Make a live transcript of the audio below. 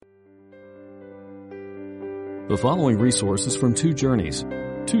The following resources from Two Journeys.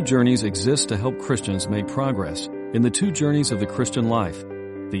 Two Journeys exists to help Christians make progress in the two journeys of the Christian life,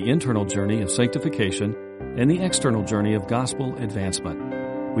 the internal journey of sanctification and the external journey of gospel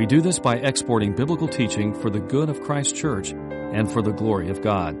advancement. We do this by exporting biblical teaching for the good of Christ's church and for the glory of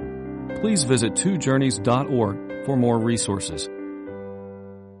God. Please visit twojourneys.org for more resources.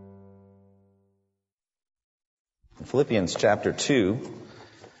 In Philippians chapter 2,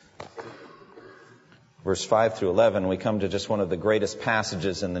 verse 5 through 11, we come to just one of the greatest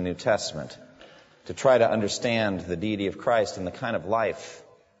passages in the New Testament to try to understand the deity of Christ and the kind of life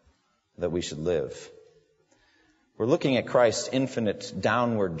that we should live. We're looking at Christ's infinite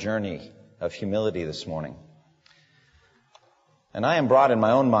downward journey of humility this morning. And I am brought in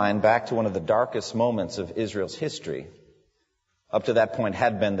my own mind back to one of the darkest moments of Israel's history. Up to that point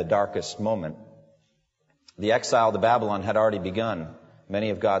had been the darkest moment. The exile to Babylon had already begun.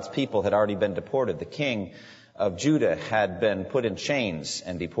 Many of God's people had already been deported. The king of Judah had been put in chains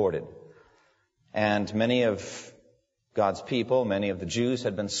and deported. And many of God's people, many of the Jews,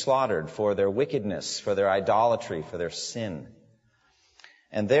 had been slaughtered for their wickedness, for their idolatry, for their sin.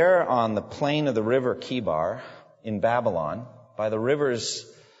 And there on the plain of the river Kibar in Babylon, by the rivers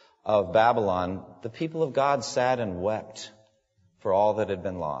of Babylon, the people of God sat and wept for all that had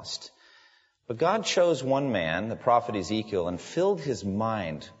been lost. But God chose one man, the prophet Ezekiel, and filled his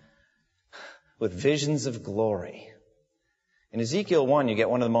mind with visions of glory. In Ezekiel 1, you get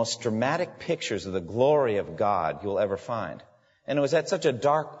one of the most dramatic pictures of the glory of God you'll ever find. And it was at such a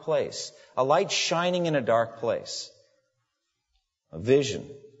dark place, a light shining in a dark place. A vision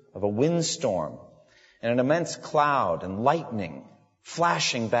of a windstorm and an immense cloud and lightning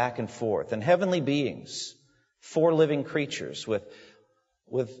flashing back and forth, and heavenly beings, 4 living creatures with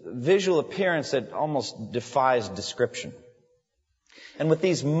visual appearance that almost defies description. And with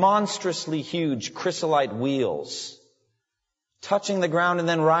these monstrously huge chrysolite wheels touching the ground and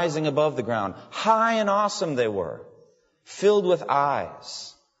then rising above the ground. High and awesome they were, filled with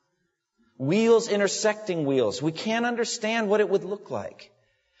eyes. Wheels intersecting wheels. We can't understand what it would look like.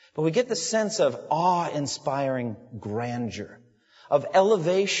 But we get the sense of awe-inspiring grandeur, of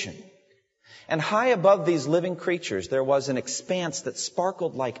elevation. And high above these living creatures, there was an expanse that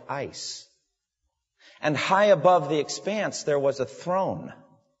sparkled like ice. And high above the expanse, there was a throne.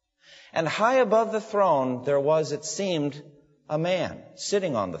 And high above the throne, there was, it seemed, a man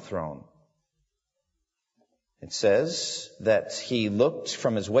sitting on the throne. It says that he looked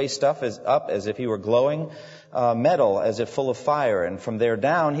from his waist up as if he were glowing metal, as if full of fire. And from there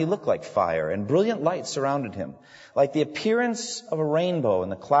down, he looked like fire. And brilliant light surrounded him. Like the appearance of a rainbow in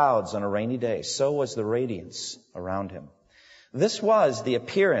the clouds on a rainy day, so was the radiance around him. This was the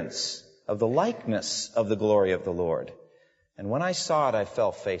appearance of the likeness of the glory of the Lord. And when I saw it, I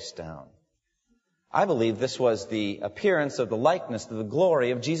fell face down. I believe this was the appearance of the likeness of the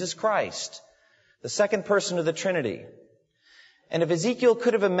glory of Jesus Christ, the second person of the Trinity. And if Ezekiel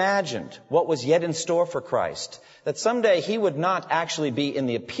could have imagined what was yet in store for Christ, that someday he would not actually be in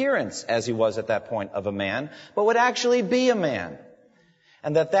the appearance as he was at that point of a man, but would actually be a man.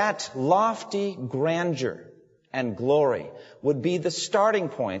 And that lofty grandeur and glory would be the starting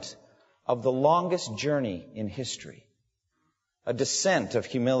point of the longest journey in history. A descent of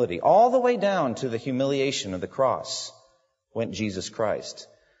humility, all the way down to the humiliation of the cross, went Jesus Christ.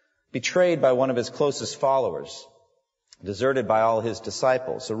 Betrayed by one of his closest followers, deserted by all his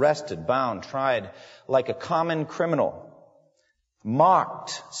disciples, arrested, bound, tried like a common criminal,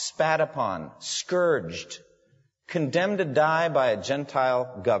 mocked, spat upon, scourged, condemned to die by a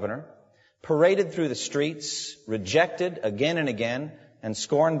Gentile governor, paraded through the streets, rejected again and again, and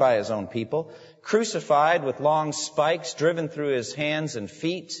scorned by his own people, crucified with long spikes driven through his hands and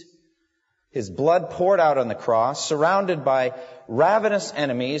feet, his blood poured out on the cross, surrounded by ravenous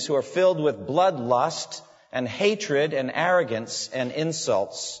enemies who are filled with bloodlust and hatred and arrogance and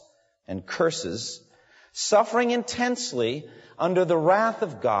insults and curses, suffering intensely under the wrath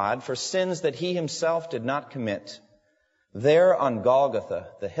of God for sins that he himself did not commit. There on Golgotha,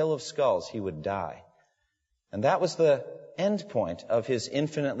 the hill of skulls, he would die. And that was the end point of his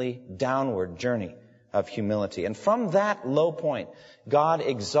infinitely downward journey of humility. And from that low point, God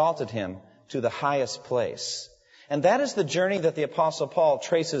exalted him to the highest place. And that is the journey that the Apostle Paul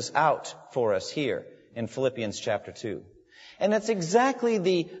traces out for us here in Philippians chapter 2. And it's exactly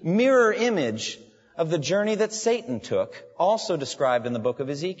the mirror image of the journey that Satan took, also described in the book of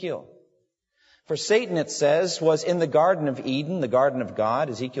Ezekiel. For Satan, it says, was in the Garden of Eden, the Garden of God,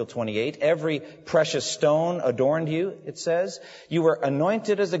 Ezekiel 28. Every precious stone adorned you, it says. You were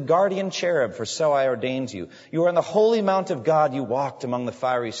anointed as a guardian cherub, for so I ordained you. You were on the holy mount of God. You walked among the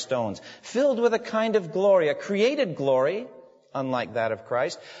fiery stones, filled with a kind of glory, a created glory, unlike that of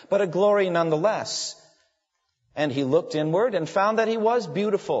Christ, but a glory nonetheless. And he looked inward and found that he was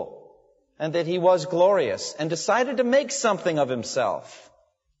beautiful and that he was glorious and decided to make something of himself.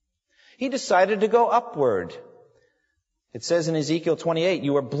 He decided to go upward. It says in Ezekiel 28,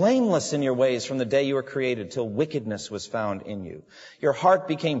 you were blameless in your ways from the day you were created till wickedness was found in you. Your heart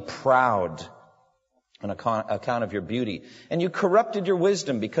became proud on account of your beauty, and you corrupted your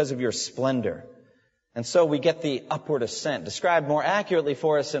wisdom because of your splendor. And so we get the upward ascent, described more accurately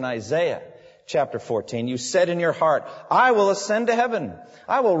for us in Isaiah chapter 14. You said in your heart, I will ascend to heaven.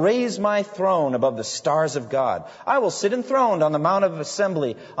 I will raise my throne above the stars of God. I will sit enthroned on the mount of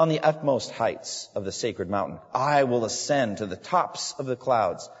assembly on the utmost heights of the sacred mountain. I will ascend to the tops of the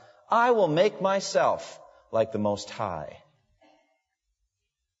clouds. I will make myself like the Most High.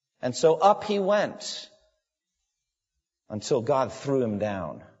 And so up he went until God threw him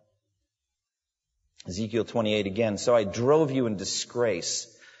down. Ezekiel 28 again. So I drove you in disgrace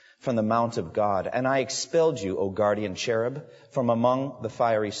from the mount of God, and I expelled you, O guardian cherub, from among the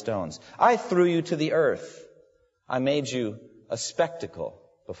fiery stones. I threw you to the earth. I made you a spectacle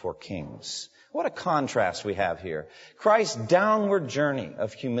before kings. What a contrast we have here. Christ's downward journey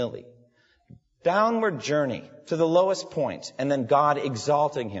of humility, downward journey to the lowest point, and then God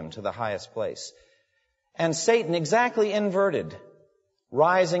exalting him to the highest place. And Satan exactly inverted,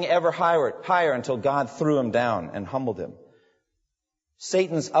 rising ever higher until God threw him down and humbled him.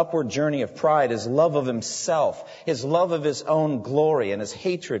 Satan's upward journey of pride, his love of himself, his love of his own glory, and his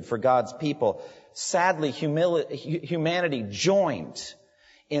hatred for God's people. Sadly, humanity joined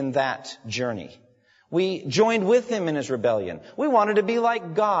in that journey. We joined with him in his rebellion. We wanted to be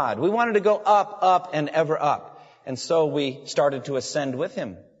like God. We wanted to go up, up, and ever up. And so we started to ascend with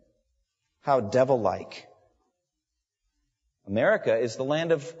him. How devil-like. America is the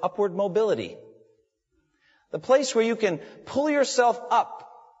land of upward mobility. The place where you can pull yourself up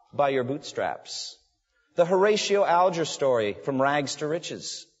by your bootstraps. The Horatio Alger story, from rags to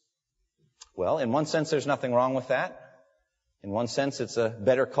riches. Well, in one sense, there's nothing wrong with that. In one sense, it's a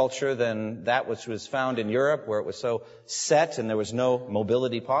better culture than that which was found in Europe, where it was so set and there was no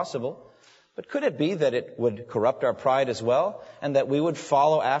mobility possible. But could it be that it would corrupt our pride as well, and that we would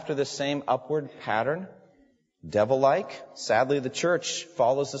follow after the same upward pattern? Devil-like? Sadly, the church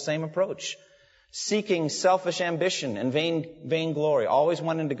follows the same approach. Seeking selfish ambition and vain glory, always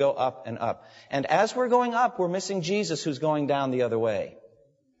wanting to go up and up. And as we're going up, we're missing Jesus, who's going down the other way.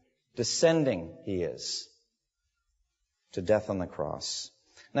 Descending, he is, to death on the cross.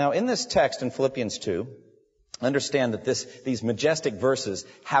 Now, in this text in Philippians 2, understand that these majestic verses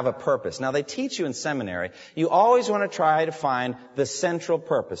have a purpose. Now, they teach you in seminary, you always want to try to find the central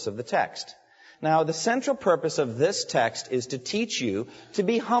purpose of the text. Now, the central purpose of this text is to teach you to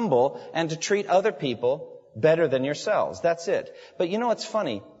be humble and to treat other people better than yourselves. That's it. But you know what's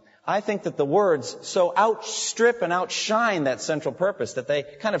funny? I think that the words so outstrip and outshine that central purpose that they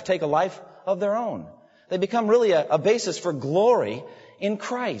kind of take a life of their own. They become really a basis for glory in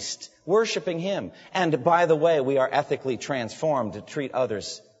Christ, worshiping him. And by the way, we are ethically transformed to treat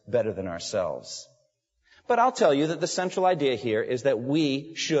others better than ourselves. But I'll tell you that the central idea here is that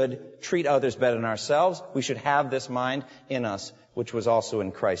we should treat others better than ourselves. We should have this mind in us, which was also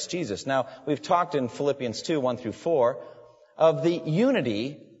in Christ Jesus. Now, we've talked in Philippians 2, 1 through 4, of the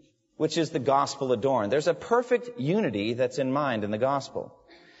unity which is the gospel adorned. There's a perfect unity that's in mind in the gospel.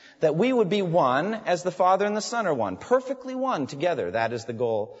 That we would be one as the Father and the Son are one. Perfectly one together. That is the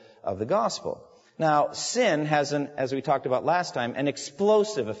goal of the gospel. Now, sin has, as we talked about last time, an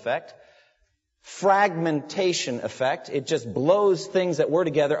explosive effect. Fragmentation effect. It just blows things that were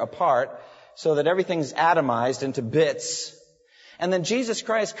together apart so that everything's atomized into bits. And then Jesus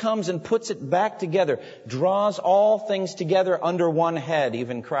Christ comes and puts it back together, draws all things together under one head,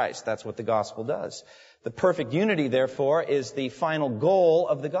 even Christ. That's what the gospel does. The perfect unity, therefore, is the final goal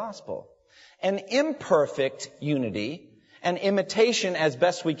of the gospel. An imperfect unity, an imitation as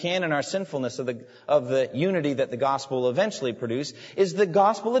best we can in our sinfulness of the unity that the gospel will eventually produce, is the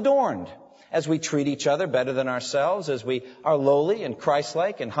gospel adorned. As we treat each other better than ourselves, as we are lowly and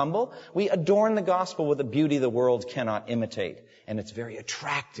Christ-like and humble, we adorn the gospel with a beauty the world cannot imitate. And it's very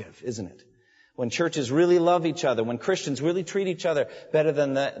attractive, isn't it? When churches really love each other, when Christians really treat each other better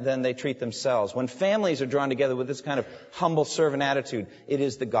than they treat themselves, when families are drawn together with this kind of humble servant attitude, it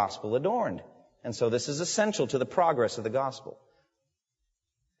is the gospel adorned. And so this is essential to the progress of the gospel.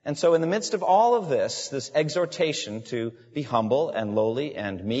 And so in the midst of all of this exhortation to be humble and lowly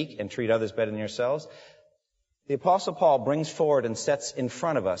and meek and treat others better than yourselves, the Apostle Paul brings forward and sets in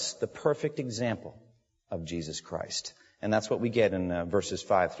front of us the perfect example of Jesus Christ. And that's what we get in verses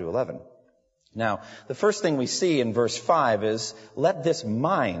 5 through 11. Now, the first thing we see in verse 5 is, let this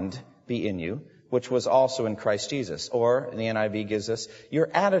mind be in you, which was also in Christ Jesus. Or, the NIV gives us, your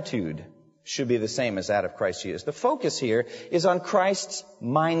attitude should be the same as that of Christ Jesus. The focus here is on Christ's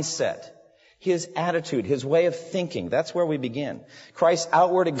mindset, his attitude, his way of thinking. That's where we begin. Christ's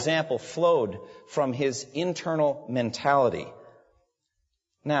outward example flowed from his internal mentality.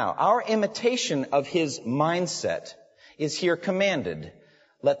 Now, our imitation of his mindset is here commanded.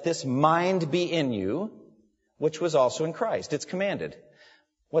 Let this mind be in you, which was also in Christ. It's commanded.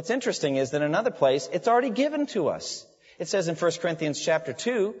 What's interesting is that in another place, it's already given to us. It says in 1 Corinthians chapter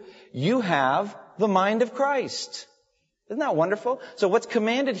 2, you have the mind of Christ. Isn't that wonderful? So what's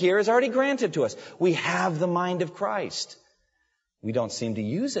commanded here is already granted to us. We have the mind of Christ. We don't seem to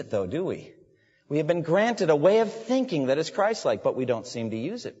use it, though, do we? We have been granted a way of thinking that is Christ-like, but we don't seem to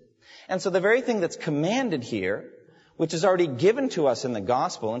use it. And so the very thing that's commanded here, which is already given to us in the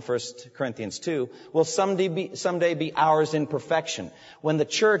gospel in 1 Corinthians 2, will someday be ours in perfection. When the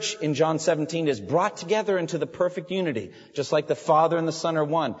church in John 17 is brought together into the perfect unity, just like the Father and the Son are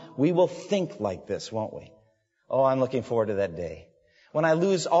one, we will think like this, won't we? Oh, I'm looking forward to that day. When I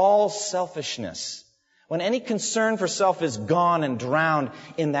lose all selfishness, when any concern for self is gone and drowned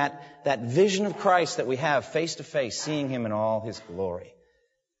in that vision of Christ that we have face to face, seeing him in all his glory.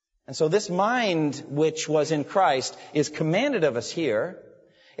 And so this mind which was in Christ is commanded of us here.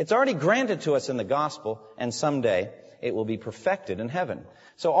 It's already granted to us in the gospel, and someday it will be perfected in heaven.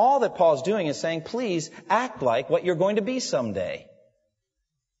 So all that Paul's doing is saying, please act like what you're going to be someday.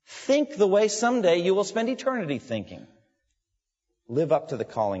 Think the way someday you will spend eternity thinking. Live up to the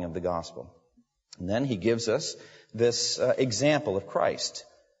calling of the gospel. And then he gives us this example of Christ,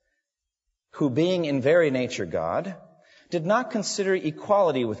 who being in very nature God, did not consider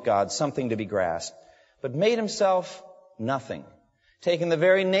equality with God something to be grasped, but made himself nothing, taking the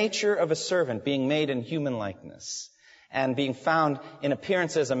very nature of a servant, being made in human likeness, and being found in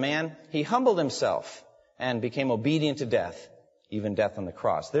appearance as a man, he humbled himself and became obedient to death, even death on the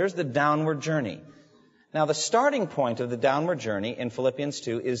cross. There's the downward journey. Now, the starting point of the downward journey in Philippians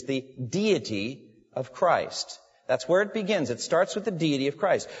 2 is the deity of Christ. That's where it begins. It starts with the deity of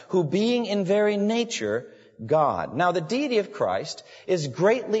Christ, who being in very nature God. Now, the deity of Christ is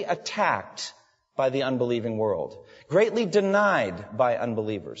greatly attacked by the unbelieving world, greatly denied by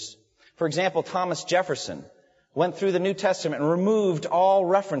unbelievers. For example, Thomas Jefferson went through the New Testament and removed all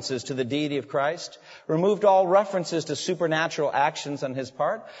references to the deity of Christ, removed all references to supernatural actions on his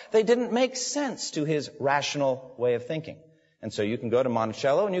part. They didn't make sense to his rational way of thinking. And so you can go to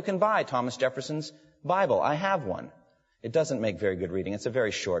Monticello and you can buy Thomas Jefferson's Bible. I have one. It doesn't make very good reading. It's a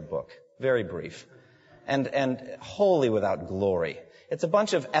very short book, very brief. And wholly without glory. It's a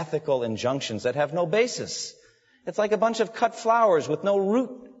bunch of ethical injunctions that have no basis. It's like a bunch of cut flowers with no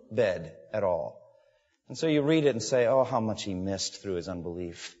root bed at all. And so you read it and say, oh, how much he missed through his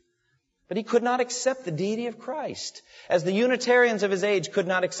unbelief. But he could not accept the deity of Christ, as the Unitarians of his age could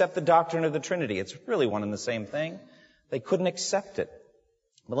not accept the doctrine of the Trinity. It's really one and the same thing. They couldn't accept it.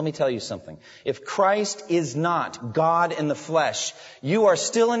 But let me tell you something. If Christ is not God in the flesh, you are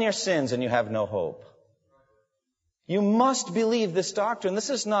still in your sins and you have no hope. You must believe this doctrine. This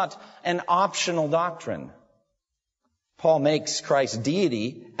is not an optional doctrine. Paul makes Christ's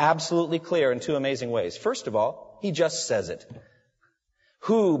deity absolutely clear in two amazing ways. First of all, he just says it.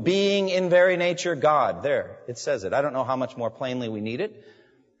 Who, being in very nature God. There, it says it. I don't know how much more plainly we need it.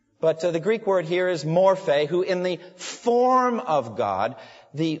 But the Greek word here is morphe, who in the form of God,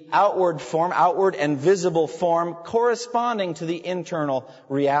 the outward form, outward and visible form, corresponding to the internal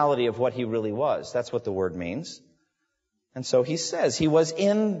reality of what he really was. That's what the word means. And so he says he was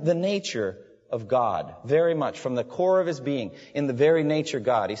in the nature of God, very much, from the core of his being, in the very nature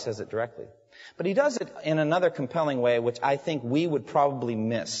God. He says it directly. But he does it in another compelling way, which I think we would probably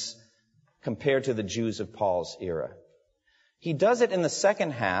miss compared to the Jews of Paul's era. He does it in the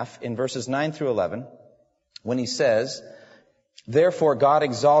second half, in verses 9 through 11, when he says, therefore God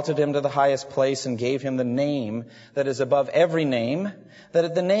exalted him to the highest place and gave him the name that is above every name, that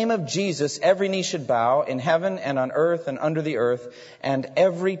at the name of Jesus every knee should bow in heaven and on earth and under the earth, and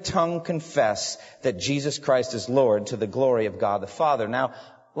every tongue confess that Jesus Christ is Lord, to the glory of God the Father. Now,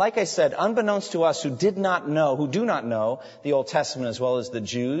 like I said, unbeknownst to us who do not know the Old Testament as well as the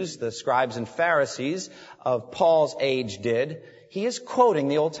Jews, the scribes and Pharisees of Paul's age did, he is quoting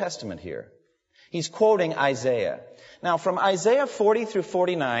the Old Testament here. He's quoting Isaiah. Now, from Isaiah 40 through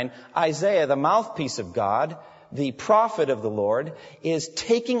 49, Isaiah, the mouthpiece of God, the prophet of the Lord, is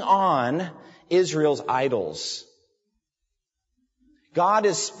taking on Israel's idols. God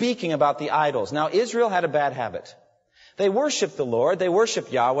is speaking about the idols. Now, Israel had a bad habit. They worshiped the Lord, they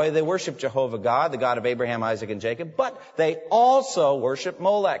worshiped Yahweh, they worshiped Jehovah God, the God of Abraham, Isaac, and Jacob, but they also worshiped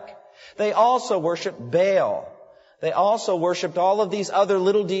Molech. They also worshiped Baal. They also worshiped all of these other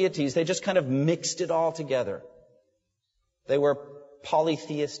little deities. They just kind of mixed it all together. They were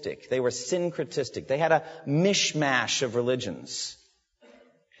polytheistic. They were syncretistic. They had a mishmash of religions.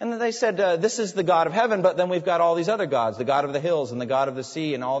 And then they said, this is the God of heaven, but then we've got all these other gods, the God of the hills and the God of the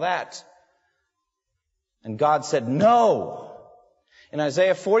sea and all that. And God said, no. In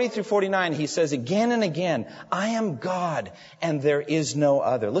Isaiah 40 through 49, he says again and again, I am God and there is no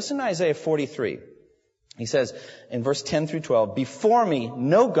other. Listen to Isaiah 43. He says in verse 10 through 12, before me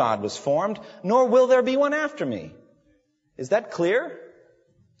no God was formed, nor will there be one after me. Is that clear?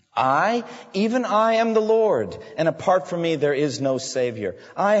 I, even I am the Lord, and apart from me there is no Savior.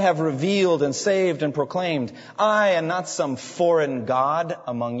 I have revealed and saved and proclaimed. I am not some foreign God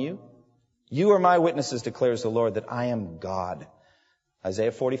among you. You are my witnesses, declares the Lord, that I am God.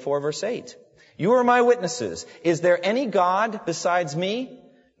 Isaiah 44 verse 8. You are my witnesses. Is there any God besides me?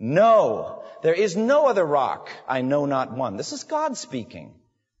 No. There is no other rock. I know not one. This is God speaking.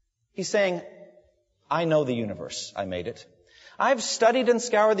 He's saying, I know the universe. I made it. I've studied and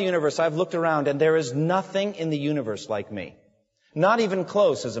scoured the universe. I've looked around, and there is nothing in the universe like me. Not even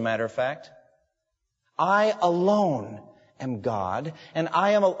close, as a matter of fact. I alone am God, and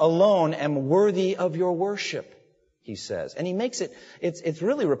I am alone am worthy of your worship, he says. And he makes it's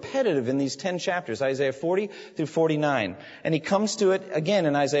really repetitive in these 10 chapters, Isaiah 40 through 49. And he comes to it again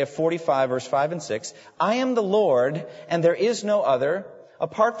in Isaiah 45, verse 5 and 6. I am the Lord, and there is no other.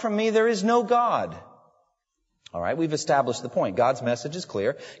 Apart from me, there is no God. All right, we've established the point. God's message is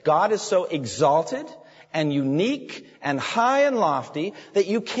clear. God is so exalted and unique and high and lofty that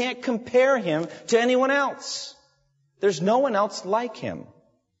you can't compare him to anyone else. There's no one else like him.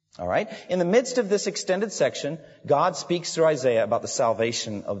 All right? In the midst of this extended section, God speaks through Isaiah about the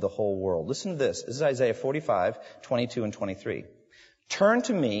salvation of the whole world. Listen to this. This is Isaiah 45, 22 and 23. Turn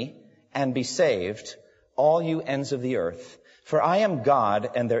to me and be saved, all you ends of the earth. For I am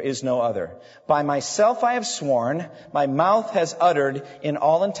God and there is no other. By myself I have sworn, my mouth has uttered in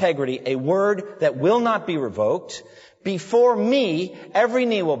all integrity a word that will not be revoked. Before me every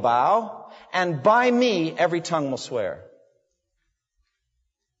knee will bow, and by me every tongue will swear.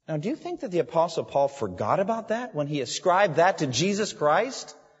 Now, do you think that the Apostle Paul forgot about that when he ascribed that to Jesus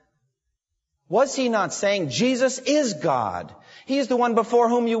Christ? Was he not saying Jesus is God? He is the one before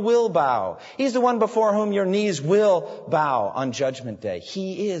whom you will bow. He's the one before whom your knees will bow on Judgment Day.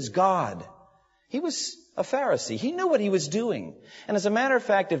 He is God. He was a Pharisee. He knew what he was doing. And as a matter of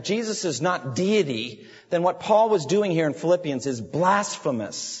fact, if Jesus is not deity, then what Paul was doing here in Philippians is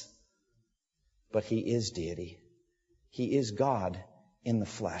blasphemous. But he is deity. He is God in the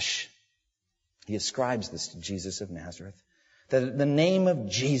flesh. He ascribes this to Jesus of Nazareth. That at the name of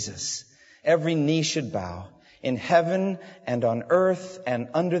Jesus, every knee should bow in heaven and on earth and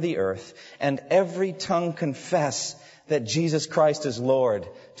under the earth, and every tongue confess that Jesus Christ is Lord,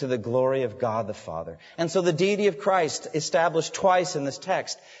 to the glory of God the Father. And so the deity of Christ, established twice in this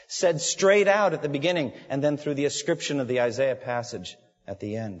text, said straight out at the beginning, and then through the ascription of the Isaiah passage at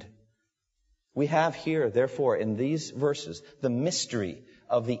the end. We have here, therefore, in these verses, the mystery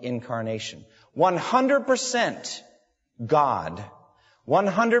of the incarnation. 100% God,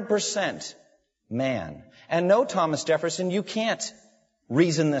 100% man. And no, Thomas Jefferson, you can't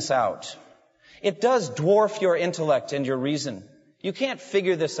reason this out. It does dwarf your intellect and your reason. You can't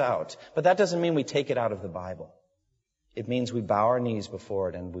figure this out. But that doesn't mean we take it out of the Bible. It means we bow our knees before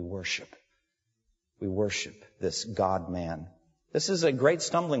it and we worship. We worship this God-man. This is a great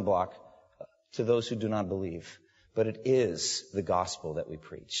stumbling block to those who do not believe. But it is the gospel that we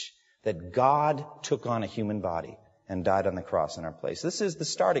preach. That God took on a human body and died on the cross in our place. This is the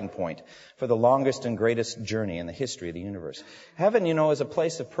starting point for the longest and greatest journey in the history of the universe. Heaven, you know, is a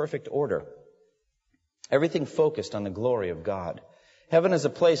place of perfect order. Everything focused on the glory of God. Heaven is a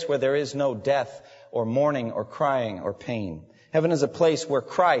place where there is no death or mourning or crying or pain. Heaven is a place where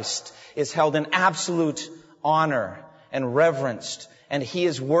Christ is held in absolute honor and reverenced, and he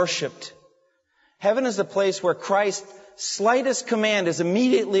is worshipped. Heaven is a place where Christ's slightest command is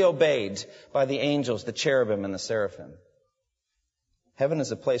immediately obeyed by the angels, the cherubim, and the seraphim. Heaven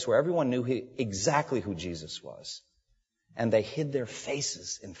is a place where everyone knew exactly who Jesus was, and they hid their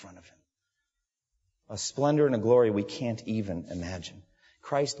faces in front of him. A splendor and a glory we can't even imagine.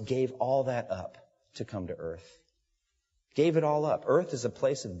 Christ gave all that up to come to earth. Gave it all up. Earth is a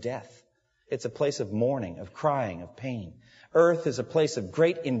place of death. It's a place of mourning, of crying, of pain. Earth is a place of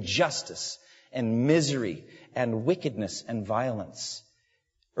great injustice and misery and wickedness and violence.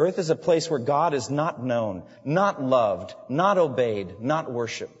 Earth is a place where God is not known, not loved, not obeyed, not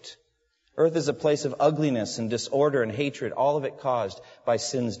worshipped. Earth is a place of ugliness and disorder and hatred, all of it caused by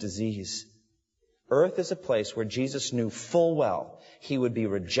sin's disease. Earth is a place where Jesus knew full well he would be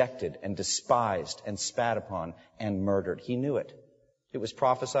rejected and despised and spat upon and murdered. He knew it. It was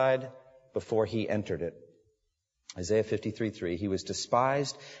prophesied before he entered it. Isaiah 53:3, he was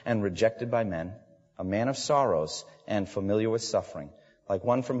despised and rejected by men, a man of sorrows and familiar with suffering, like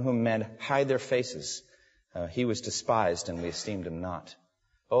one from whom men hide their faces. He was despised and we esteemed him not.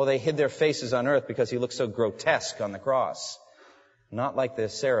 Oh, they hid their faces on earth because he looked so grotesque on the cross. Not like the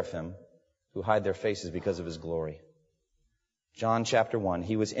seraphim who hide their faces because of his glory. John chapter 1,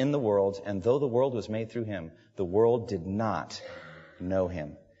 he was in the world, and though the world was made through him, the world did not know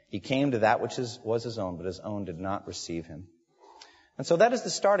him. He came to that which was his own, but his own did not receive him. And so that is the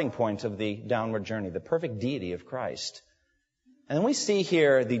starting point of the downward journey, the perfect deity of Christ. And then we see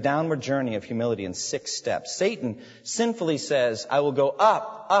here the downward journey of humility in 6 steps. Satan sinfully says, I will go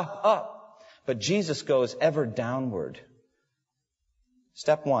up, up, up. But Jesus goes ever downward.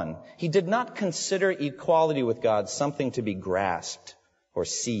 Step 1, he did not consider equality with God something to be grasped or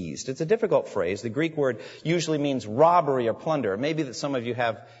seized. It's a difficult phrase. The Greek word usually means robbery or plunder. Maybe that some of you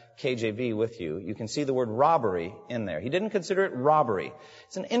have KJV with you. You can see the word robbery in there. He didn't consider it robbery.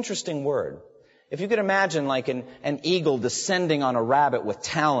 It's an interesting word. If you could imagine like an eagle descending on a rabbit with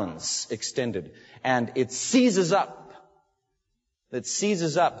talons extended, and it seizes up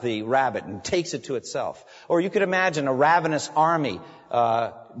the rabbit and takes it to itself. Or you could imagine a ravenous army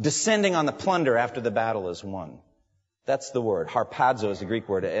descending on the plunder after the battle is won. That's the word. Harpazo is the Greek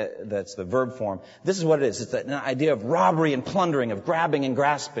word. That's the verb form. This is what it is. It's an idea of robbery and plundering, of grabbing and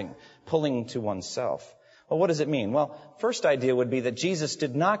grasping, pulling to oneself. Well, what does it mean? Well, first idea would be that Jesus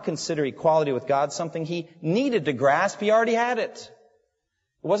did not consider equality with God something he needed to grasp. He already had it.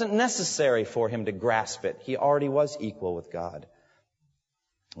 It wasn't necessary for him to grasp it. He already was equal with God.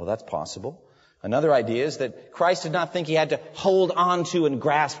 Well, that's possible. Another idea is that Christ did not think he had to hold on to and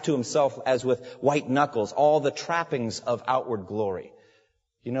grasp to himself, as with white knuckles, all the trappings of outward glory.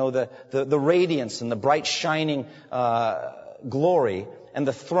 You know, the radiance and the bright shining glory and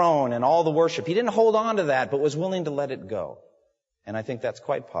the throne and all the worship. He didn't hold on to that, but was willing to let it go. And I think that's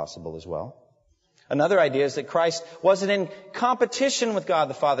quite possible as well. Another idea is that Christ wasn't in competition with God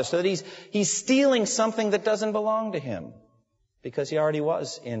the Father, so that he's stealing something that doesn't belong to him, because he already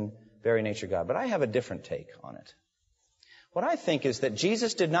was in very nature God. But I have a different take on it. What I think is that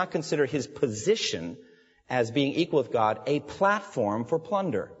Jesus did not consider his position as being equal with God a platform for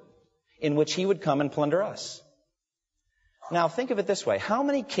plunder, in which he would come and plunder us. Now, think of it this way. How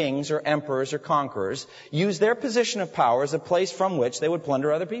many kings or emperors or conquerors use their position of power as a place from which they would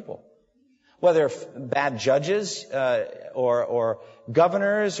plunder other people? Whether bad judges or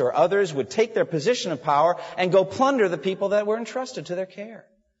governors or others would take their position of power and go plunder the people that were entrusted to their care.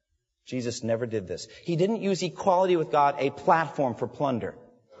 Jesus never did this. He didn't use equality with God, a platform for plunder,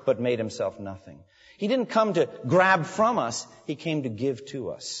 but made himself nothing. He didn't come to grab from us. He came to give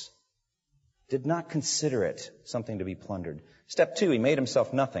to us. Did not consider it something to be plundered. Step 2, he made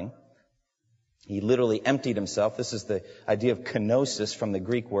himself nothing. He literally emptied himself. This is the idea of kenosis from the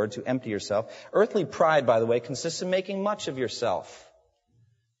Greek word, to empty yourself. Earthly pride, by the way, consists in making much of yourself.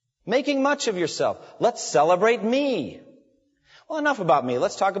 Making much of yourself. Let's celebrate me. Well, enough about me.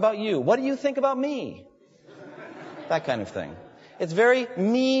 Let's talk about you. What do you think about me? That kind of thing. It's very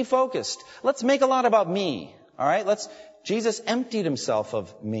me-focused. Let's make a lot about me. All right? Jesus emptied himself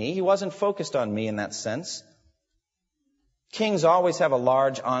of me. He wasn't focused on me in that sense. Kings always have a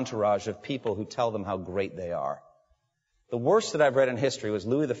large entourage of people who tell them how great they are. The worst that I've read in history was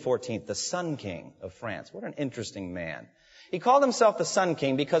Louis XIV, the Sun King of France. What an interesting man. He called himself the Sun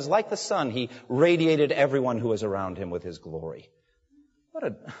King because, like the sun, he radiated everyone who was around him with his glory.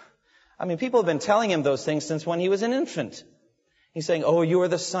 People have been telling him those things since when he was an infant. He's saying, oh, you are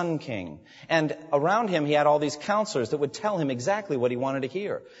the Sun King. And around him, he had all these counselors that would tell him exactly what he wanted to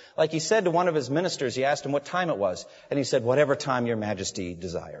hear. Like he said to one of his ministers, he asked him what time it was. And he said, whatever time your majesty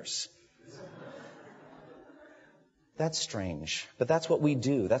desires. That's strange. But that's what we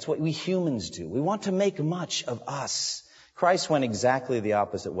do. That's what we humans do. We want to make much of us. Christ went exactly the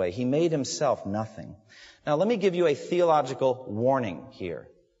opposite way. He made himself nothing. Now, let me give you a theological warning here.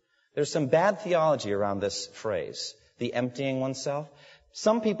 There's some bad theology around this phrase, the emptying oneself.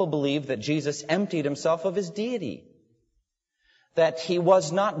 Some people believe that Jesus emptied himself of his deity, that he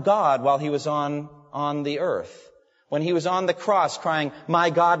was not God while he was on on the earth. When he was on the cross crying, my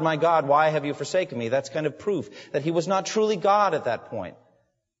God, why have you forsaken me? That's kind of proof that he was not truly God at that point.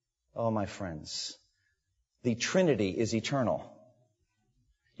 Oh, my friends, the Trinity is eternal.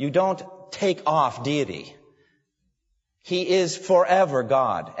 You don't take off deity. He is forever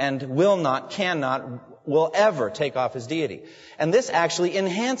God and will ever take off his deity. And this actually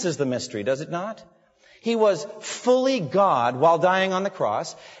enhances the mystery, does it not? He was fully God while dying on the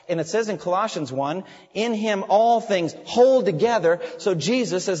cross. And it says in Colossians 1, in him all things hold together. So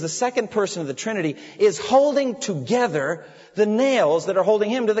Jesus, as the second person of the Trinity, is holding together the nails that are holding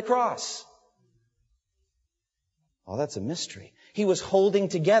him to the cross. Oh, that's a mystery. He was holding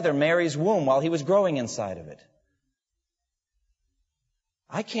together Mary's womb while he was growing inside of it.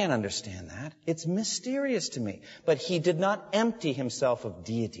 I can't understand that. It's mysterious to me. But he did not empty himself of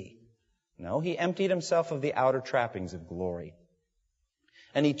deity. No, he emptied himself of the outer trappings of glory.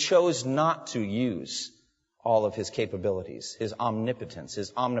 And he chose not to use all of his capabilities, his omnipotence,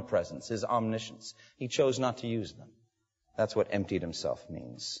 his omnipresence, his omniscience. He chose not to use them. That's what emptied himself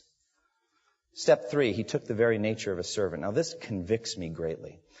means. Step 3, he took the very nature of a servant. Now this convicts me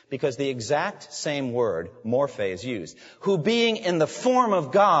greatly, because the exact same word, morphe, is used. Who being in the form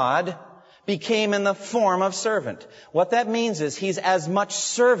of God, became in the form of servant. What that means is he's as much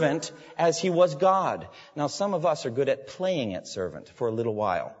servant as he was God. Now some of us are good at playing at servant for a little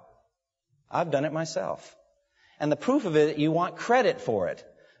while. I've done it myself. And the proof of it, you want credit for it.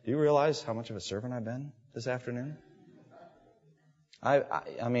 Do you realize how much of a servant I've been this afternoon?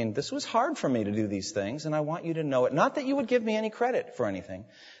 I mean, this was hard for me to do these things, and I want you to know it. Not that you would give me any credit for anything.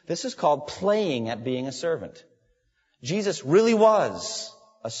 This is called playing at being a servant. Jesus really was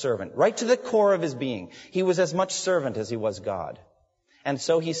a servant, right to the core of his being. He was as much servant as he was God. And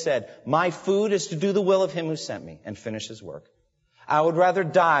so he said, my food is to do the will of him who sent me and finish his work. I would rather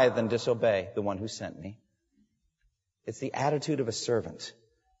die than disobey the one who sent me. It's the attitude of a servant.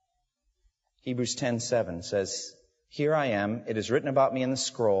 Hebrews 10:7 says, here I am. It is written about me in the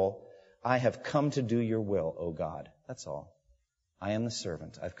scroll. I have come to do your will, O God. That's all. I am the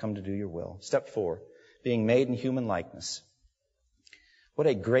servant. I've come to do your will. Step 4, being made in human likeness. What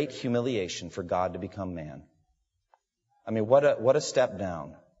a great humiliation for God to become man. I mean, what a step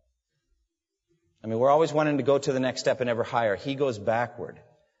down. I mean, we're always wanting to go to the next step and ever higher. He goes backward.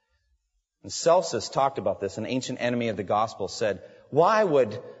 And Celsus talked about this, an ancient enemy of the gospel, said, why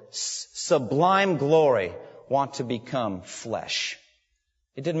would sublime glory want to become flesh?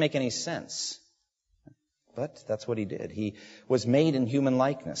 It didn't make any sense. But that's what he did. He was made in human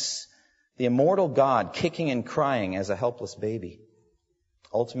likeness. The immortal God kicking and crying as a helpless baby.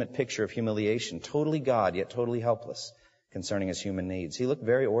 Ultimate picture of humiliation. Totally God, yet totally helpless concerning his human needs. He looked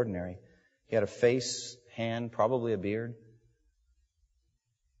very ordinary. He had a face, hand, probably a beard,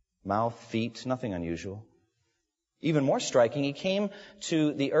 mouth, feet, nothing unusual. Even more striking, he came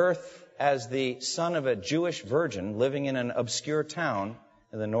to the earth as the son of a Jewish virgin living in an obscure town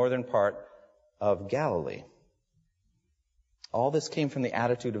in the northern part of Galilee. All this came from the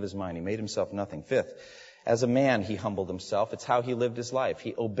attitude of his mind. He made himself nothing. 5th, as a man, he humbled himself. It's how he lived his life.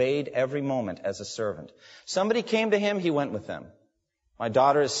 He obeyed every moment as a servant. Somebody came to him, he went with them. My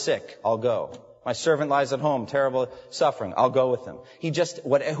daughter is sick, I'll go. My servant lies at home, terrible suffering, I'll go with them.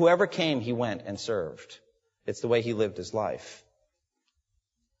 Whoever came, he went and served. It's the way he lived his life.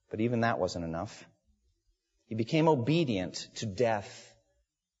 But even that wasn't enough. He became obedient to death.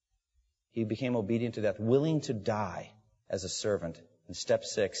 He became obedient to death, willing to die as a servant. And step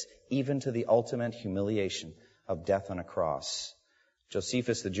 6, even to the ultimate humiliation of death on a cross.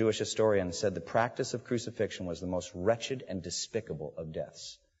 Josephus, the Jewish historian, said the practice of crucifixion was the most wretched and despicable of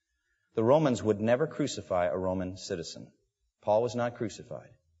deaths. The Romans would never crucify a Roman citizen. Paul was not crucified,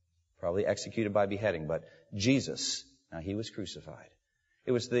 probably executed by beheading, but Jesus, now he was crucified.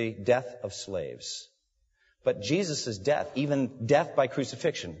 It was the death of slaves. But Jesus' death, even death by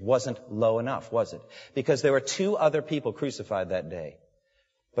crucifixion, wasn't low enough, was it? Because there were 2 other people crucified that day.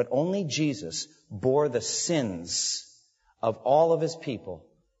 But only Jesus bore the sins of all of his people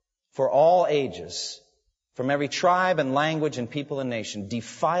for all ages, from every tribe and language and people and nation,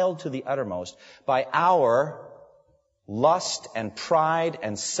 defiled to the uttermost by our lust and pride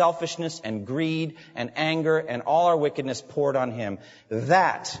and selfishness and greed and anger and all our wickedness poured on him.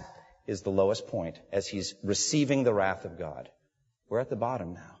 That is the lowest point as he's receiving the wrath of God. We're at the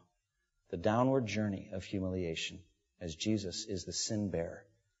bottom now. The downward journey of humiliation as Jesus is the sin bearer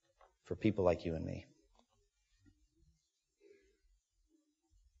for people like you and me.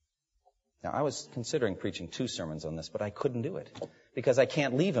 Now, I was considering preaching 2 sermons on this, but I couldn't do it because I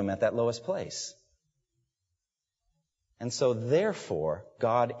can't leave him at that lowest place. And so therefore,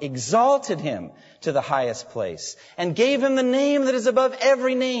 God exalted him to the highest place and gave him the name that is above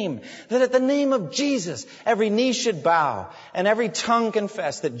every name, that at the name of Jesus, every knee should bow and every tongue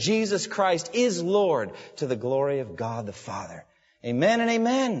confess that Jesus Christ is Lord, to the glory of God the Father. Amen and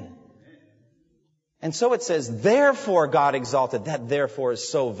amen. And so it says, therefore God exalted. That therefore is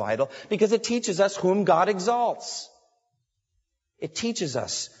so vital because it teaches us whom God exalts. It teaches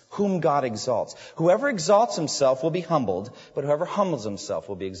us whom God exalts. Whoever exalts himself will be humbled, but whoever humbles himself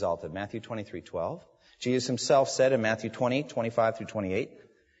will be exalted. Matthew 23:12. Jesus himself said in Matthew 20:25 through 28,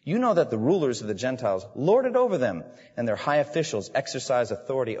 you know that the rulers of the Gentiles lord it over them, and their high officials exercise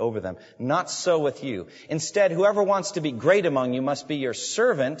authority over them. Not so with you. Instead, whoever wants to be great among you must be your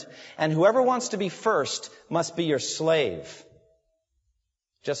servant, and whoever wants to be first must be your slave.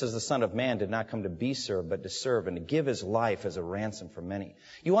 Just as the Son of Man did not come to be served, but to serve and to give his life as a ransom for many.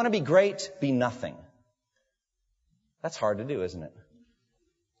 You want to be great? Be nothing. That's hard to do, isn't it?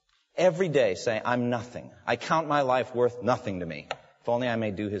 Every day say, I'm nothing. I count my life worth nothing to me. If only I may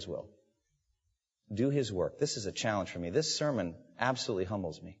do his will. Do his work. This is a challenge for me. This sermon absolutely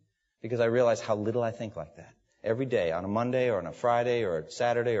humbles me because I realize how little I think like that. Every day, on a Monday or on a Friday or a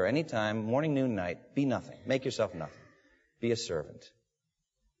Saturday or any time, morning, noon, night, be nothing. Make yourself nothing. Be a servant.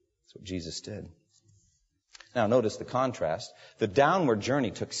 That's what Jesus did. Now notice the contrast. The downward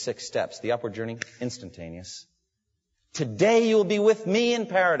journey took 6 steps. The upward journey, instantaneous. Today you will be with me in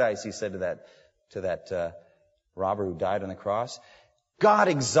paradise, he said to that robber who died on the cross. God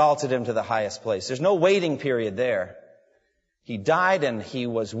exalted him to the highest place. There's no waiting period there. He died and he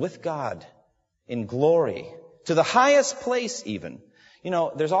was with God in glory, to the highest place even. You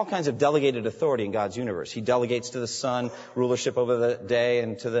know, there's all kinds of delegated authority in God's universe. He delegates to the sun rulership over the day,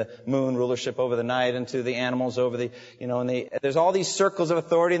 and to the moon rulership over the night, and to the animals over the, there's all these circles of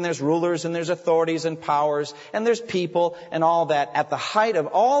authority, and there's rulers, and there's authorities and powers, and there's people, and all that. At the height of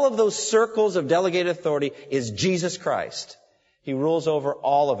all of those circles of delegated authority is Jesus Christ. He rules over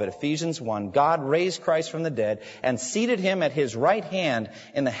all of it. Ephesians 1, God raised Christ from the dead and seated him at his right hand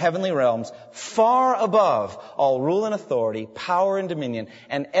in the heavenly realms, far above all rule and authority, power and dominion,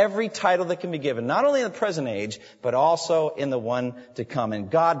 and every title that can be given, not only in the present age, but also in the one to come.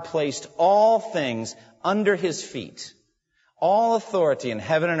 And God placed all things under his feet. All authority in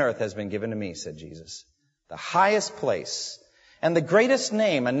heaven and earth has been given to me, said Jesus. The highest place and the greatest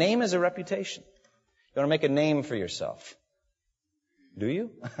name. A name is a reputation. You want to make a name for yourself. Do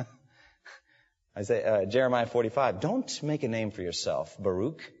you? Jeremiah 45. Don't make a name for yourself,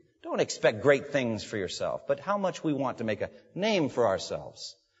 Baruch. Don't expect great things for yourself, but how much we want to make a name for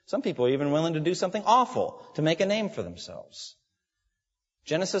ourselves. Some people are even willing to do something awful to make a name for themselves.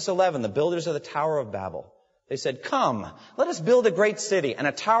 Genesis 11, the builders of the Tower of Babel. They said, come, let us build a great city and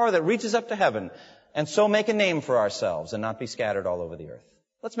a tower that reaches up to heaven, and so make a name for ourselves and not be scattered all over the earth.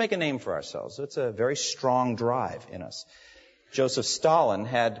 Let's make a name for ourselves. It's a very strong drive in us. Joseph Stalin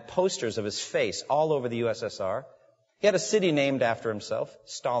had posters of his face all over the USSR. He had a city named after himself,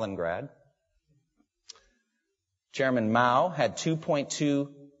 Stalingrad. Chairman Mao had 2.2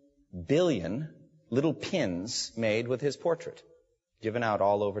 billion little pins made with his portrait, given out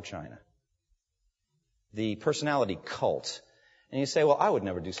all over China. The personality cult. And you say, well, I would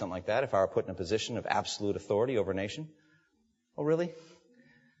never do something like that if I were put in a position of absolute authority over a nation. Oh, really?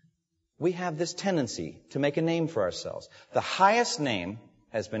 We have this tendency to make a name for ourselves. The highest name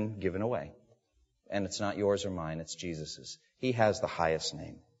has been given away. And it's not yours or mine, it's Jesus's. He has the highest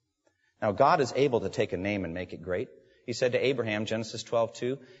name. Now, God is able to take a name and make it great. He said to Abraham, Genesis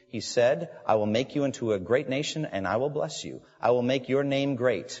 12:2, he said, I will make you into a great nation and I will bless you. I will make your name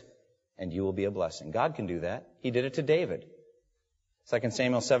great and you will be a blessing. God can do that. He did it to David. 2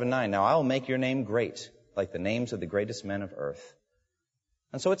 Samuel 7:9, now I will make your name great, like the names of the greatest men of earth.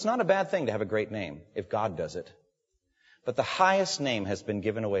 And so it's not a bad thing to have a great name if God does it. But the highest name has been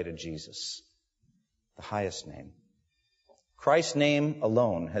given away to Jesus. The highest name. Christ's name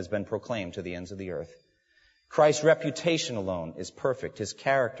alone has been proclaimed to the ends of the earth. Christ's reputation alone is perfect. His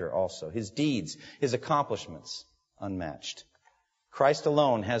character also. His deeds, his accomplishments, unmatched. Christ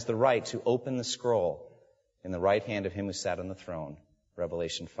alone has the right to open the scroll in the right hand of him who sat on the throne.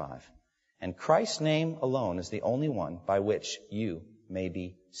 Revelation 5. And Christ's name alone is the only one by which you may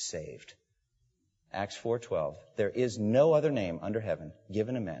be saved. Acts 4:12. There is no other name under heaven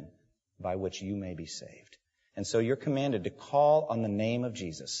given to men by which you may be saved. And so you're commanded to call on the name of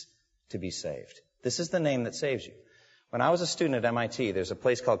Jesus to be saved. This is the name that saves you. When I was a student at MIT, there's a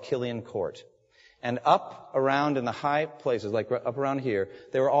place called Killian Court. And up around in the high places, like up around here,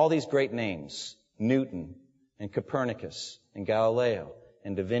 there were all these great names. Newton and Copernicus and Galileo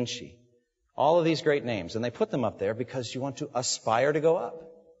and Da Vinci, All of these great names. And they put them up there because you want to aspire to go up.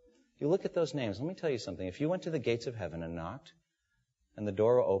 You look at those names. Let me tell you something. If you went to the gates of heaven and knocked, and the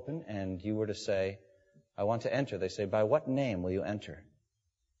door will open, and you were to say, I want to enter. They say, by what name will you enter?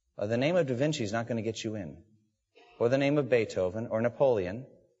 The name of Da Vinci is not going to get you in. Or the name of Beethoven or Napoleon.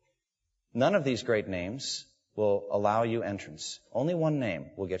 None of these great names will allow you entrance. Only one name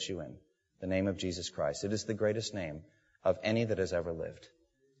will get you in. The name of Jesus Christ. It is the greatest name of any that has ever lived.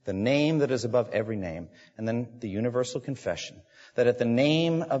 The name that is above every name. And then the universal confession that at the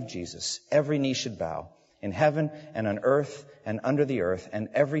name of Jesus, every knee should bow in heaven and on earth and under the earth, and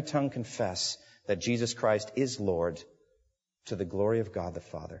every tongue confess that Jesus Christ is Lord, to the glory of God the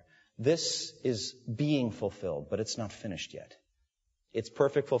Father. This is being fulfilled, but it's not finished yet. Its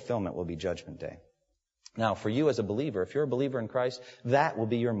perfect fulfillment will be Judgment Day. Now, for you as a believer, if you're a believer in Christ, that will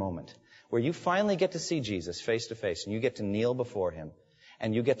be your moment where you finally get to see Jesus face to face, and you get to kneel before Him,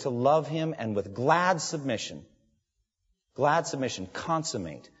 and you get to love Him, and with glad submission,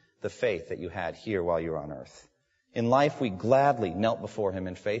 consummate the faith that you had here while you were on earth. In life, we gladly knelt before Him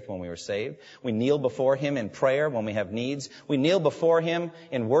in faith when we were saved. We kneel before Him in prayer when we have needs. We kneel before Him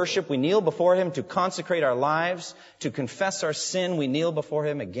in worship. We kneel before Him to consecrate our lives, to confess our sin. We kneel before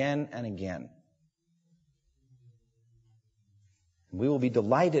Him again and again. We will be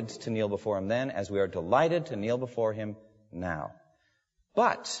delighted to kneel before Him then, as we are delighted to kneel before Him now.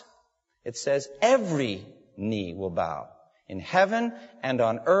 But it says every knee will bow, in heaven and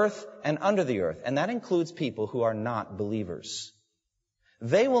on earth and under the earth. And that includes people who are not believers.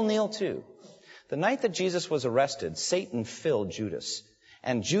 They will kneel too. The night that Jesus was arrested, Satan filled Judas.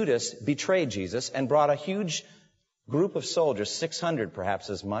 And Judas betrayed Jesus and brought a huge group of soldiers, 600 perhaps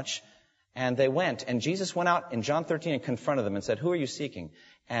as much. And they went, and Jesus went out in John 13 and confronted them and said, who are you seeking?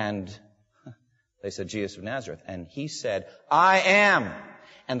 And they said, Jesus of Nazareth. And He said, I am.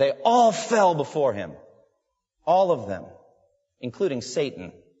 And they all fell before Him. All of them, including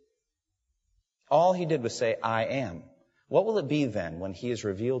Satan. All He did was say, I am. What will it be then when He is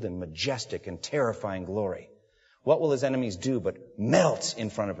revealed in majestic and terrifying glory? What will His enemies do but melt in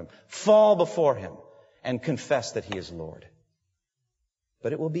front of Him, fall before Him, and confess that He is Lord?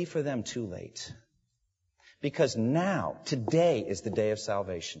 But it will be for them too late. Because now, today is the day of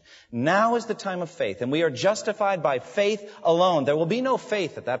salvation. Now is the time of faith, and we are justified by faith alone. There will be no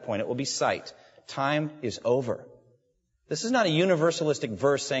faith at that point. It will be sight. Time is over. This is not a universalistic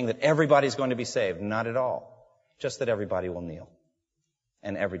verse saying that everybody's going to be saved. Not at all. Just that everybody will kneel,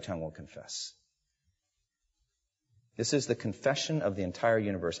 and every tongue will confess. This is the confession of the entire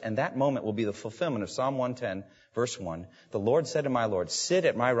universe. And that moment will be the fulfillment of Psalm 110, verse 1. The Lord said to my Lord, sit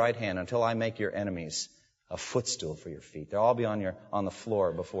at my right hand until I make your enemies a footstool for your feet. They'll all be on the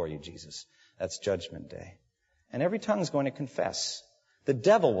floor before you, Jesus. That's Judgment Day. And every tongue is going to confess. The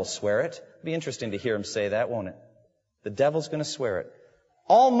devil will swear it. It'll be interesting to hear him say that, won't it? The devil's going to swear it.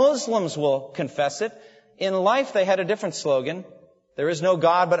 All Muslims will confess it. In life, they had a different slogan. There is no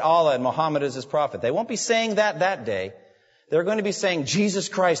God but Allah, and Muhammad is His prophet. They won't be saying that day. They're going to be saying Jesus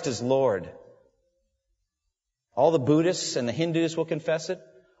Christ is Lord. All the Buddhists and the Hindus will confess it.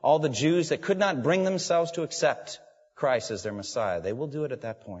 All the Jews that could not bring themselves to accept Christ as their Messiah, they will do it at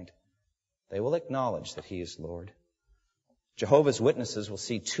that point. They will acknowledge that He is Lord. Jehovah's Witnesses will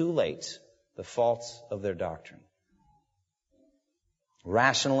see too late the faults of their doctrine.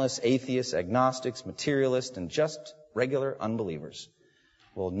 Rationalists, atheists, agnostics, materialists, and just regular unbelievers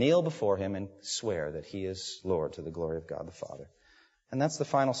will kneel before Him and swear that He is Lord to the glory of God the Father. And that's the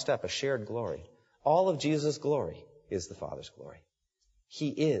final step, a shared glory. All of Jesus' glory is the Father's glory. He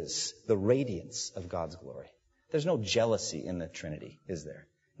is the radiance of God's glory. There's no jealousy in the Trinity, is there?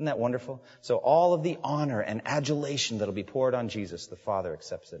 Isn't that wonderful? So all of the honor and adulation that will be poured on Jesus, the Father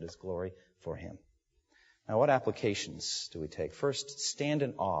accepts it as glory for Him. Now, what applications do we take? First, stand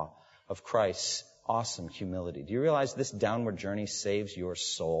in awe of Christ's awesome humility. Do you realize this downward journey saves your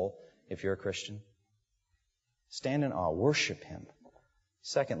soul if you're a Christian? Stand in awe. Worship Him.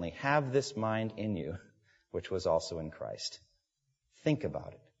 Secondly, have this mind in you, which was also in Christ. Think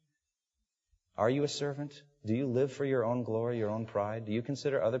about it. Are you a servant? Do you live for your own glory, your own pride? Do you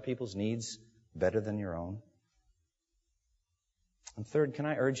consider other people's needs better than your own? And third, can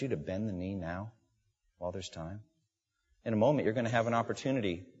I urge you to bend the knee now while there's time? In a moment, you're going to have an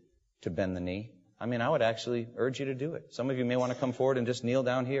opportunity to bend the knee. I would actually urge you to do it. Some of you may want to come forward and just kneel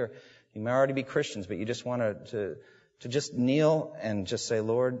down here. You may already be Christians, but you just want to just kneel and just say,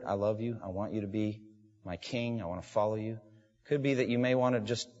 Lord, I love you. I want you to be my King. I want to follow you. Could be that you may want to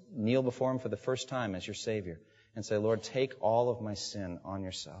just kneel before Him for the first time as your Savior and say, Lord, take all of my sin on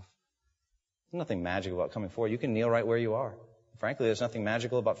yourself. There's nothing magical about coming forward. You can kneel right where you are. Frankly, there's nothing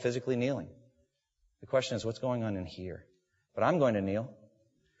magical about physically kneeling. The question is, what's going on in here? But I'm going to kneel,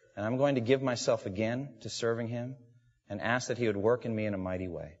 and I'm going to give myself again to serving Him and ask that He would work in me in a mighty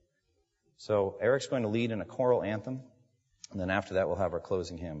way. So Eric's going to lead in a choral anthem, and then after that we'll have our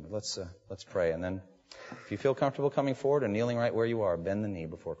closing hymn. But let's pray, and then if you feel comfortable coming forward and kneeling right where you are, bend the knee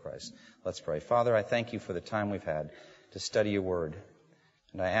before Christ. Let's pray. Father, I thank You for the time we've had to study Your Word.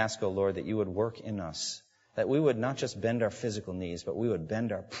 And I ask, O Lord, that You would work in us, that we would not just bend our physical knees, but we would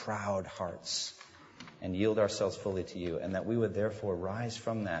bend our proud hearts and yield ourselves fully to You, and that we would therefore rise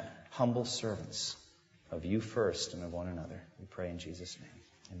from that humble servants of You first and of one another. We pray in Jesus'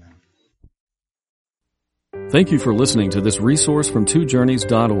 name. Amen. Thank you for listening to this resource from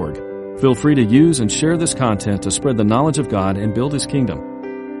twojourneys.org. Feel free to use and share this content to spread the knowledge of God and build His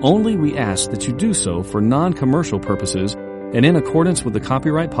kingdom. Only we ask that you do so for non-commercial purposes and in accordance with the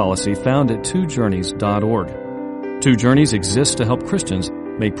copyright policy found at twojourneys.org. Two Journeys exists to help Christians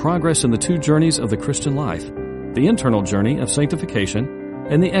make progress in the two journeys of the Christian life, the internal journey of sanctification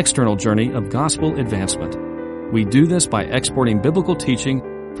and the external journey of gospel advancement. We do this by exporting biblical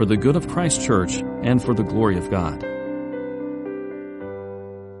teaching for the good of Christ's church and for the glory of God.